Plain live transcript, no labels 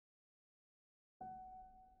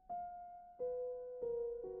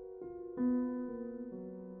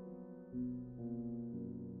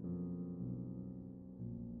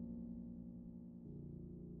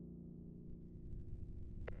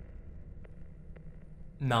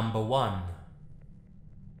Number 1.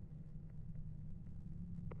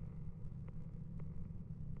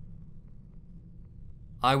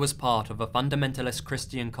 I was part of a fundamentalist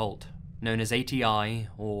Christian cult known as ATI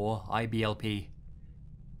or IBLP.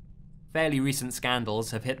 Fairly recent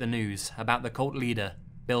scandals have hit the news about the cult leader,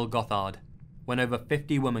 Bill Gothard, when over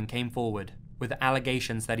 50 women came forward with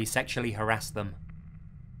allegations that he sexually harassed them.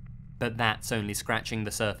 But that's only scratching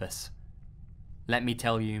the surface. Let me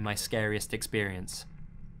tell you my scariest experience.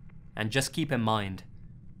 And just keep in mind,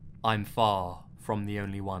 I'm far from the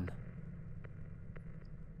only one.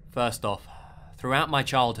 First off, throughout my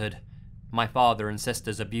childhood, my father and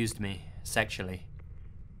sisters abused me sexually.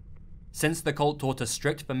 Since the cult taught a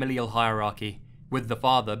strict familial hierarchy, with the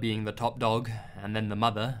father being the top dog, and then the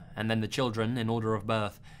mother, and then the children in order of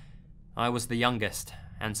birth, I was the youngest,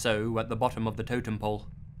 and so at the bottom of the totem pole.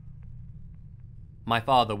 My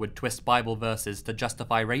father would twist Bible verses to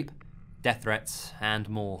justify rape, death threats, and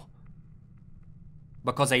more.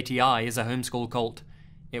 Because ATI is a homeschool cult,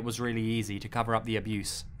 it was really easy to cover up the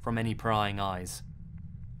abuse from any prying eyes.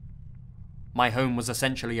 My home was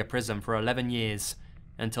essentially a prison for 11 years,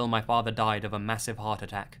 until my father died of a massive heart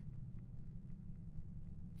attack.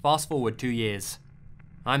 Fast forward 2 years.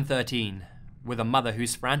 I'm 13, with a mother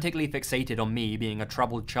who's frantically fixated on me being a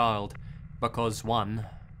troubled child, because 1,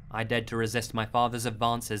 I dared to resist my father's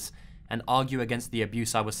advances and argue against the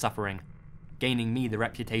abuse I was suffering, gaining me the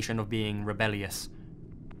reputation of being rebellious.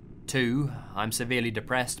 2, I'm severely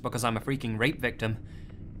depressed because I'm a freaking rape victim,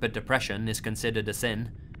 but depression is considered a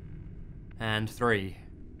sin. And 3,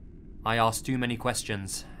 I asked too many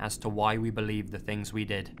questions as to why we believed the things we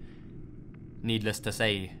did. Needless to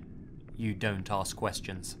say, you don't ask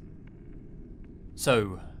questions.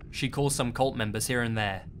 So, she calls some cult members here and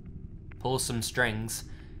there, pulls some strings,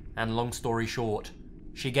 and long story short,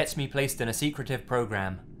 she gets me placed in a secretive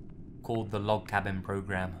program called the Log Cabin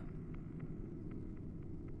Program.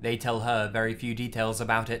 They tell her very few details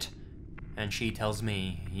about it, and she tells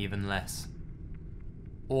me even less.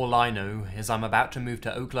 All I know is I'm about to move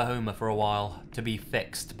to Oklahoma for a while to be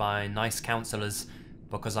fixed by nice counselors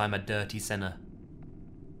because I'm a dirty sinner.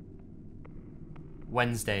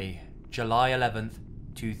 Wednesday, July 11th,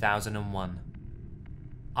 2001.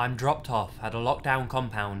 I'm dropped off at a lockdown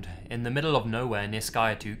compound in the middle of nowhere near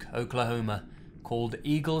Skiatook, Oklahoma, called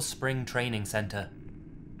Eagle Spring Training Center.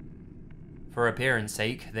 For appearance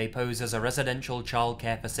sake, they pose as a residential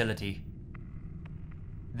childcare facility.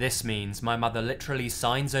 This means my mother literally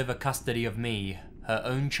signs over custody of me, her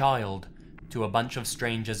own child, to a bunch of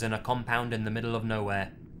strangers in a compound in the middle of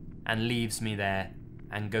nowhere, and leaves me there,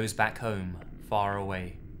 and goes back home, far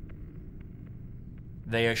away.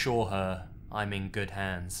 They assure her I'm in good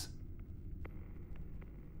hands.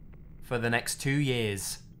 For the next 2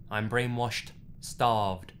 years, I'm brainwashed,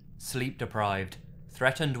 starved, sleep-deprived,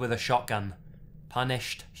 threatened with a shotgun,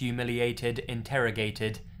 punished, humiliated,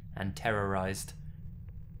 interrogated, and terrorized.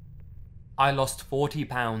 I lost 40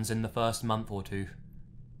 pounds in the first month or 2.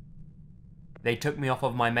 They took me off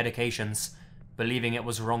of my medications, believing it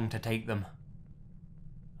was wrong to take them.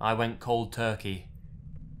 I went cold turkey.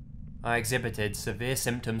 I exhibited severe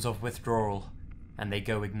symptoms of withdrawal, and they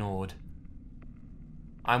go ignored.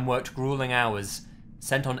 I'm worked grueling hours,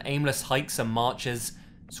 sent on aimless hikes and marches,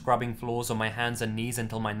 scrubbing floors on my hands and knees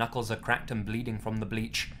until my knuckles are cracked and bleeding from the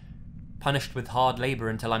bleach, punished with hard labor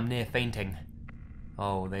until I'm near fainting.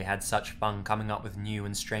 Oh, they had such fun coming up with new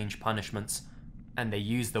and strange punishments, and they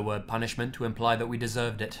used the word punishment to imply that we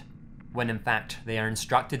deserved it, when in fact they are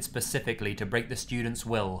instructed specifically to break the student's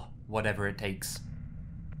will, whatever it takes.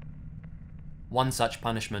 One such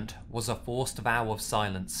punishment was a forced vow of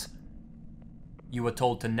silence. You were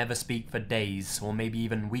told to never speak for days, or maybe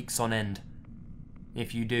even weeks on end.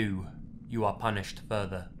 If you do, you are punished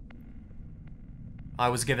further. I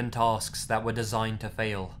was given tasks that were designed to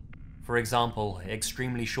fail. For example,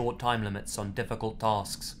 extremely short time limits on difficult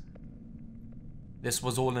tasks. This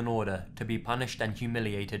was all in order to be punished and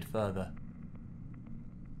humiliated further.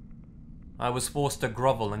 I was forced to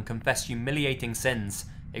grovel and confess humiliating sins,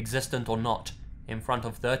 existent or not, in front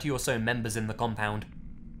of 30 or so members in the compound.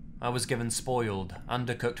 I was given spoiled,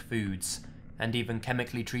 undercooked foods, and even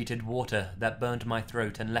chemically treated water that burned my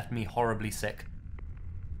throat and left me horribly sick.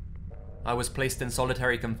 I was placed in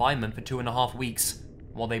solitary confinement for 2.5 weeks,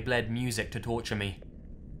 while they bled music to torture me.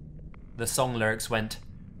 The song lyrics went,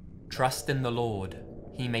 "Trust in the Lord,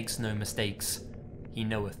 he makes no mistakes, he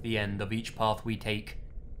knoweth the end of each path we take.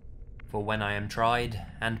 For when I am tried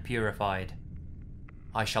and purified,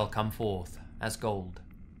 I shall come forth as gold."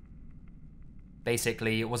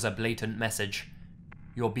 Basically, it was a blatant message.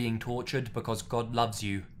 You're being tortured because God loves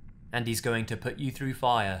you, and he's going to put you through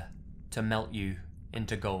fire to melt you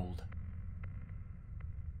into gold.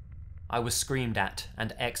 I was screamed at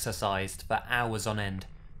and exercised for hours on end.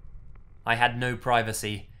 I had no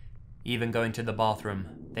privacy. Even going to the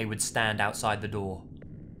bathroom, they would stand outside the door.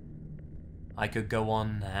 I could go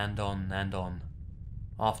on and on and on.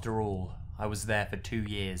 After all, I was there for 2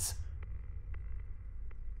 years.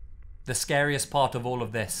 The scariest part of all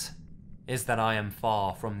of this is that I am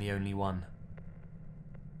far from the only one.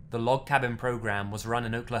 The log cabin program was run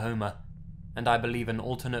in Oklahoma, and I believe an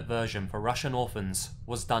alternate version for Russian orphans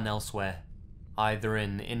was done elsewhere, either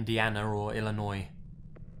in Indiana or Illinois.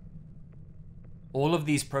 All of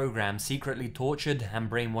these programs secretly tortured and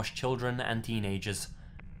brainwashed children and teenagers.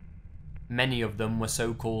 Many of them were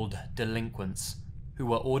so-called delinquents, who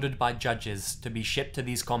were ordered by judges to be shipped to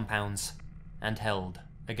these compounds and held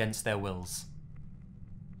against their wills.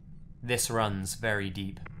 This runs very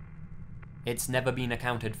deep. It's never been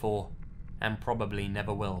accounted for, and probably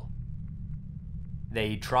never will.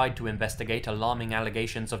 They tried to investigate alarming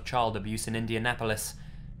allegations of child abuse in Indianapolis,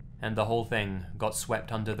 and the whole thing got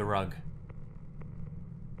swept under the rug.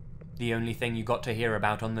 The only thing you got to hear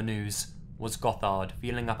about on the news was Gothard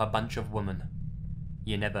feeling up a bunch of women.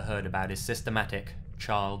 You never heard about his systematic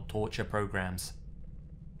child torture programs.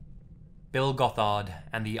 Bill Gothard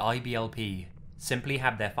and the IBLP simply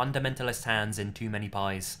have their fundamentalist hands in too many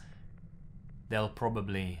pies. They'll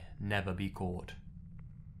probably never be caught.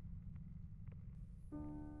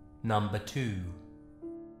 Number 2.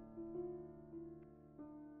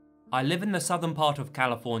 I live in the southern part of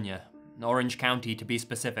California, Orange County to be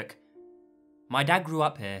specific. My dad grew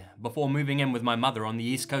up here before moving in with my mother on the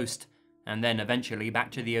East Coast, and then eventually back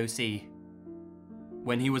to the OC.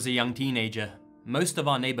 When he was a young teenager, most of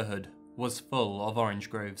our neighborhood was full of orange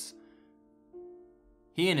groves.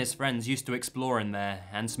 He and his friends used to explore in there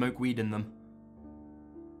and smoke weed in them.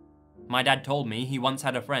 My dad told me he once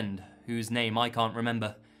had a friend whose name I can't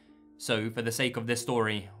remember, so for the sake of this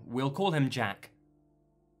story, we'll call him Jack.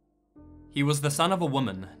 He was the son of a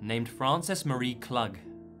woman named Frances Marie Klug,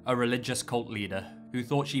 a religious cult leader who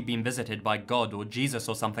thought she'd been visited by God or Jesus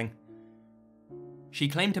or something. She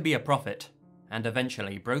claimed to be a prophet, and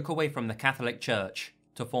eventually broke away from the Catholic Church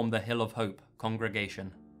to form the Hill of Hope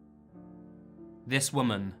congregation. This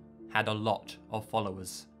woman had a lot of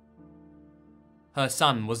followers. Her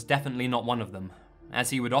son was definitely not one of them, as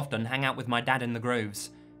he would often hang out with my dad in the groves,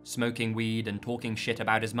 smoking weed and talking shit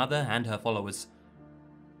about his mother and her followers.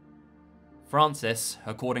 Frances,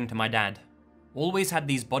 according to my dad, always had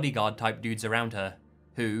these bodyguard-type dudes around her,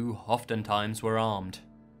 who, oftentimes, were armed.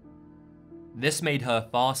 This made her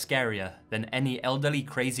far scarier than any elderly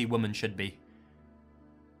crazy woman should be.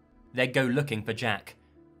 They'd go looking for Jack,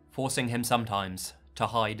 forcing him sometimes to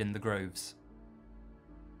hide in the groves.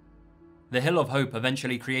 The Hill of Hope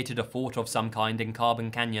eventually created a fort of some kind in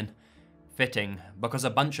Carbon Canyon, fitting because a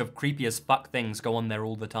bunch of creepy as fuck things go on there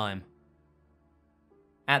all the time.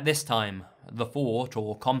 At this time, the fort,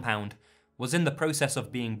 or compound, was in the process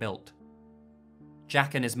of being built.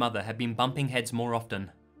 Jack and his mother had been bumping heads more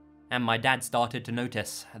often, and my dad started to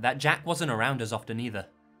notice that Jack wasn't around as often either.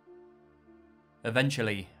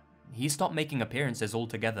 Eventually, he stopped making appearances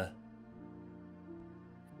altogether.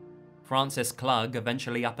 Frances Klug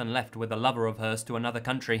eventually up and left with a lover of hers to another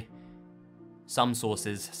country. Some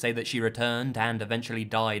sources say that she returned and eventually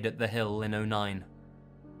died at the hill in '09.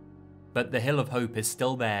 But the Hill of Hope is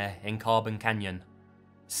still there in Carbon Canyon,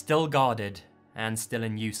 still guarded and still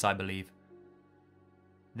in use, I believe.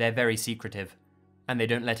 They're very secretive, and they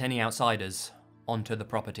don't let any outsiders onto the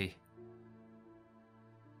property.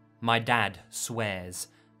 My dad swears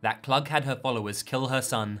that Klug had her followers kill her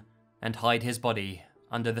son and hide his body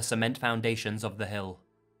under the cement foundations of the hill.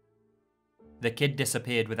 The kid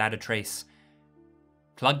disappeared without a trace.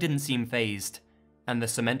 Klug didn't seem fazed, and the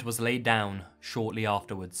cement was laid down shortly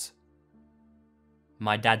afterwards.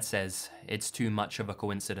 My dad says it's too much of a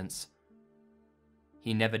coincidence.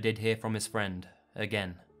 He never did hear from his friend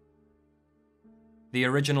again. The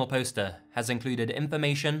original poster has included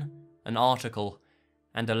information, an article,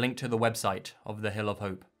 and a link to the website of the Hill of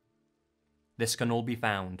Hope. This can all be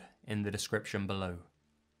found in the description below.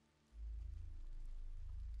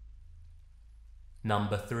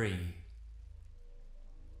 Number 3.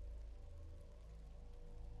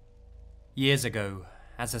 Years ago,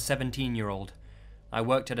 as a 17-year-old, I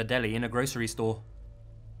worked at a deli in a grocery store.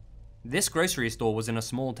 This grocery store was in a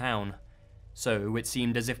small town, so it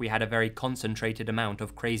seemed as if we had a very concentrated amount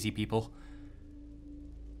of crazy people.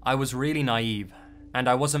 I was really naive, and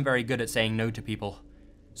I wasn't very good at saying no to people,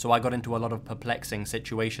 so I got into a lot of perplexing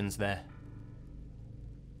situations there.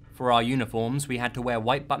 For our uniforms, we had to wear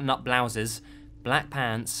white button-up blouses, black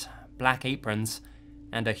pants, black aprons,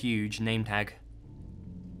 and a huge name tag.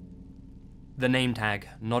 The name tag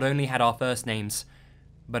not only had our first names,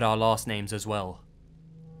 but our last names as well.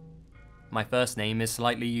 My first name is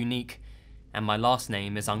slightly unique, and my last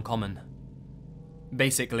name is uncommon.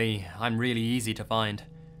 Basically, I'm really easy to find.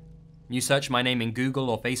 You search my name in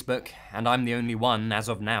Google or Facebook, and I'm the only one, as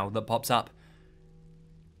of now, that pops up.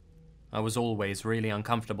 I was always really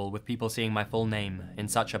uncomfortable with people seeing my full name in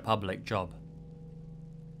such a public job.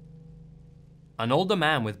 An older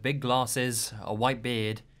man with big glasses, a white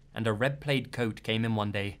beard, and a red plaid coat came in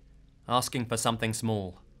one day, asking for something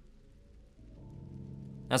small.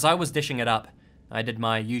 As I was dishing it up, I did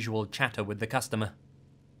my usual chatter with the customer.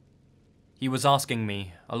 He was asking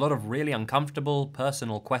me a lot of really uncomfortable,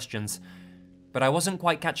 personal questions, but I wasn't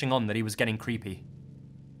quite catching on that he was getting creepy.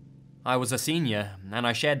 I was a senior, and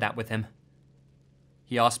I shared that with him.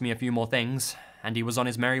 He asked me a few more things, and he was on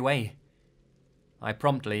his merry way. I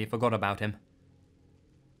promptly forgot about him.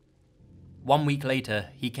 1 week later,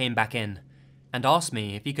 he came back in, and asked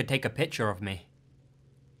me if he could take a picture of me.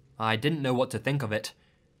 I didn't know what to think of it,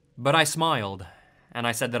 but I smiled, and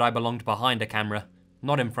I said that I belonged behind a camera,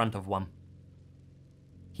 not in front of one.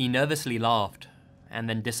 He nervously laughed, and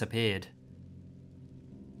then disappeared.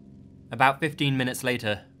 About 15 minutes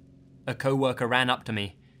later, a co-worker ran up to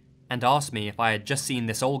me and asked me if I had just seen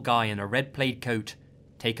this old guy in a red plaid coat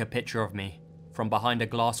take a picture of me from behind a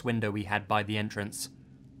glass window we had by the entrance.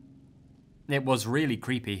 It was really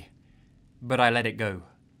creepy, but I let it go.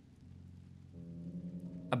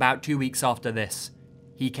 About 2 weeks after this,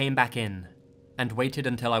 he came back in and waited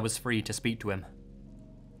until I was free to speak to him.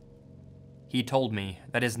 He told me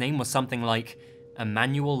that his name was something like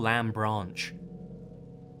Emmanuel Lamb Branch.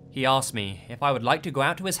 He asked me if I would like to go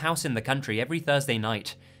out to his house in the country every Thursday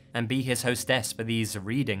night and be his hostess for these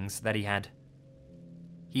readings that he had.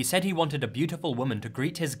 He said he wanted a beautiful woman to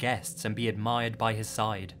greet his guests and be admired by his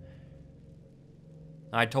side.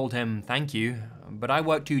 I told him thank you, but I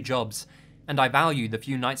work 2 jobs, and I value the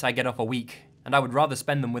few nights I get off a week, and I would rather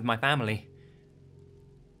spend them with my family.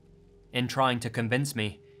 In trying to convince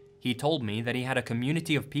me, he told me that he had a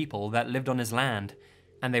community of people that lived on his land,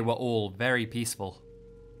 and they were all very peaceful.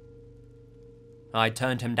 I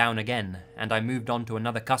turned him down again, and I moved on to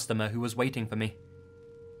another customer who was waiting for me.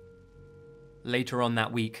 Later on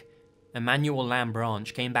that week, Emmanuel Lamb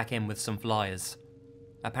Branch came back in with some flyers.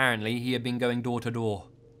 Apparently, he had been going door to door.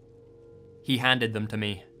 He handed them to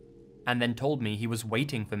me, and then told me he was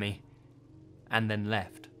waiting for me, and then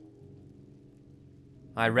left.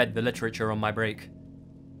 I read the literature on my break.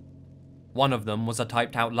 One of them was a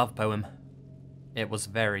typed-out love poem. It was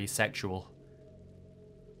very sexual.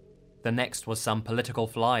 The next was some political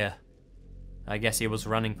flyer. I guess he was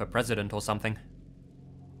running for president or something.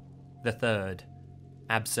 The third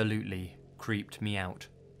absolutely creeped me out.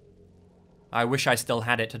 I wish I still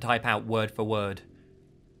had it to type out word for word.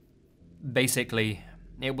 Basically,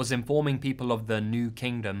 it was informing people of the new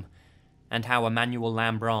kingdom and how Emmanuel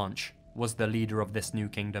Lamb Branch was the leader of this new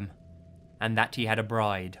kingdom, and that he had a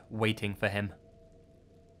bride waiting for him.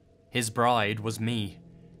 His bride was me.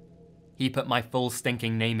 He put my full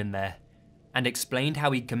stinking name in there, and explained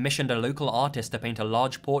how he'd commissioned a local artist to paint a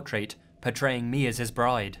large portrait portraying me as his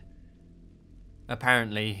bride.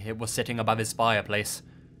 Apparently, it was sitting above his fireplace.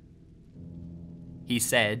 He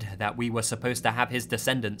said that we were supposed to have his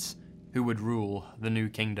descendants who would rule the new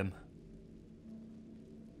kingdom.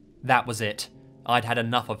 That was it. I'd had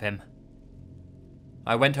enough of him.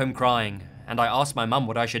 I went home crying, and I asked my mum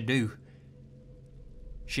what I should do.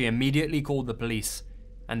 She immediately called the police,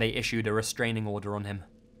 and they issued a restraining order on him.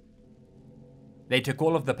 They took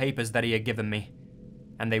all of the papers that he had given me,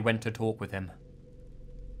 and they went to talk with him.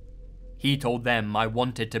 He told them I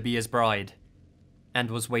wanted to be his bride, and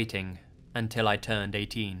was waiting until I turned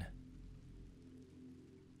 18.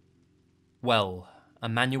 Well,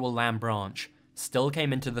 Emmanuel Lamb Branch still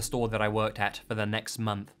came into the store that I worked at for the next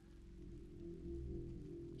month.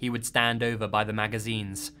 He would stand over by the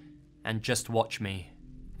magazines and just watch me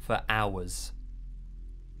for hours.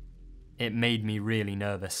 It made me really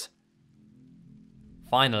nervous.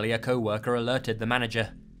 Finally, a co-worker alerted the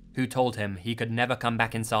manager, who told him he could never come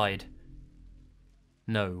back inside.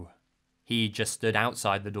 No, he just stood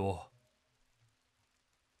outside the door.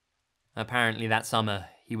 Apparently that summer,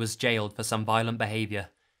 he was jailed for some violent behavior,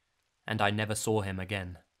 and I never saw him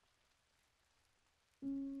again.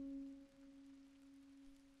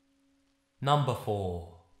 Number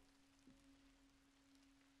 4.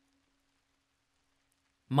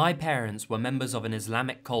 My parents were members of an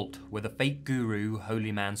Islamic cult with a fake guru,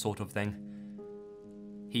 holy man sort of thing.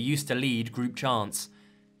 He used to lead group chants,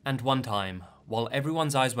 and one time, while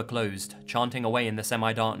everyone's eyes were closed, chanting away in the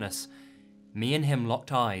semi-darkness, me and him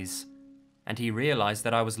locked eyes, and he realized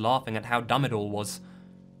that I was laughing at how dumb it all was.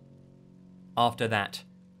 After that,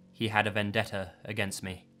 he had a vendetta against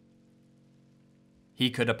me. He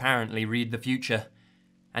could apparently read the future,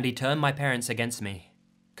 and he turned my parents against me,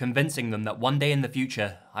 convincing them that one day in the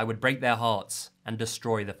future I would break their hearts and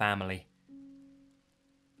destroy the family.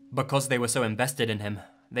 Because they were so invested in him,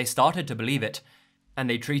 they started to believe it, and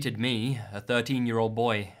they treated me, a 13-year-old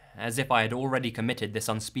boy, as if I had already committed this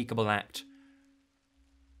unspeakable act.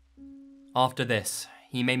 After this,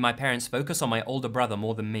 he made my parents focus on my older brother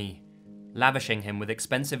more than me, lavishing him with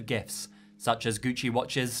expensive gifts such as Gucci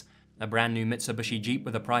watches, a brand new Mitsubishi Jeep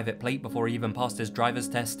with a private plate before he even passed his driver's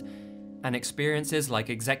test, and experiences like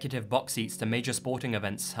executive box seats to major sporting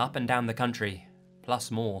events up and down the country, plus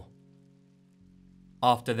more.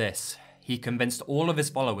 After this, he convinced all of his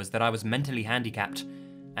followers that I was mentally handicapped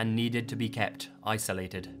and needed to be kept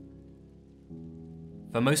isolated.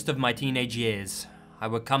 For most of my teenage years, I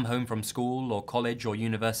would come home from school or college or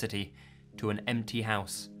university to an empty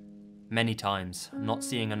house, many times not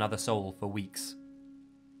seeing another soul for weeks.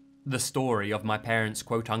 The story of my parents'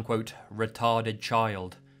 quote-unquote retarded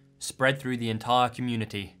child spread through the entire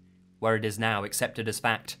community, where it is now accepted as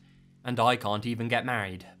fact, and I can't even get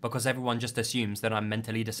married because everyone just assumes that I'm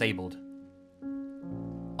mentally disabled.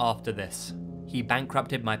 After this, he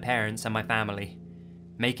bankrupted my parents and my family,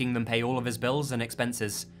 making them pay all of his bills and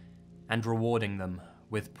expenses, and rewarding them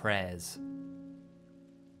with prayers.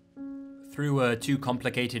 Through a too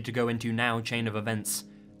complicated to go into now chain of events,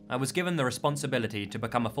 I was given the responsibility to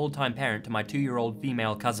become a full-time parent to my 2-year-old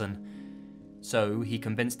female cousin. So he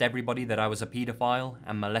convinced everybody that I was a paedophile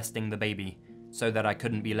and molesting the baby, so that I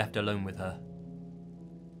couldn't be left alone with her.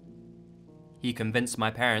 He convinced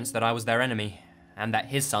my parents that I was their enemy, and that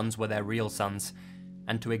his sons were their real sons,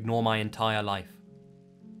 and to ignore my entire life.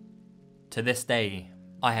 To this day,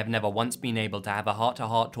 I have never once been able to have a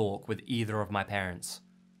heart-to-heart talk with either of my parents.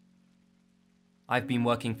 I've been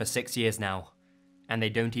working for 6 years now, and they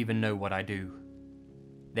don't even know what I do.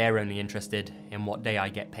 They're only interested in what day I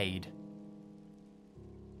get paid.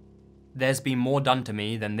 There's been more done to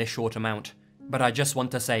me than this short amount, but I just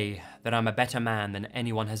want to say that I'm a better man than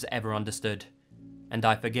anyone has ever understood, and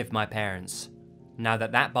I forgive my parents, now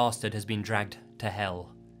that that bastard has been dragged to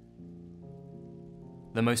hell.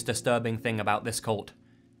 The most disturbing thing about this cult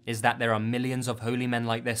is that there are millions of holy men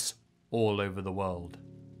like this all over the world.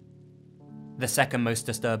 The second most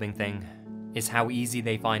disturbing thing is how easy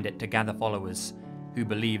they find it to gather followers who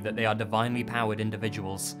believe that they are divinely powered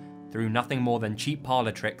individuals through nothing more than cheap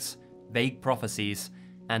parlor tricks, vague prophecies,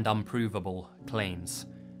 and unprovable claims,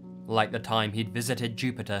 like the time he'd visited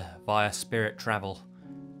Jupiter via spirit travel.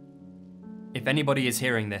 If anybody is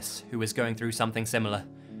hearing this who is going through something similar,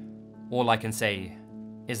 all I can say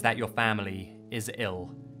is that your family is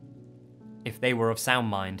ill. If they were of sound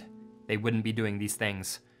mind, they wouldn't be doing these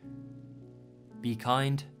things. Be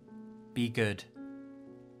kind, be good,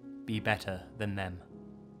 be better than them.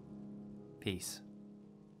 Peace.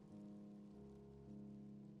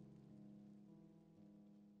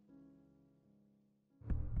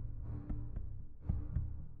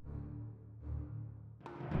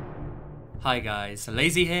 Hi guys,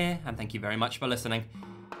 Lazy here, and thank you very much for listening.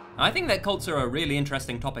 I think that cults are a really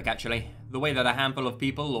interesting topic actually. The way that a handful of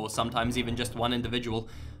people, or sometimes even just one individual,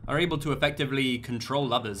 are able to effectively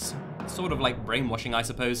control others. Sort of like brainwashing, I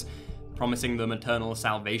suppose, promising them eternal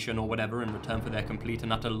salvation or whatever in return for their complete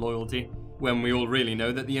and utter loyalty, when we all really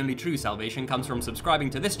know that the only true salvation comes from subscribing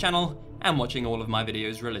to this channel and watching all of my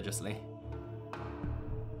videos religiously.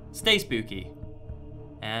 Stay spooky,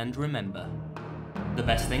 and remember, the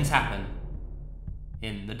best things happen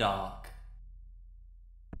in the dark.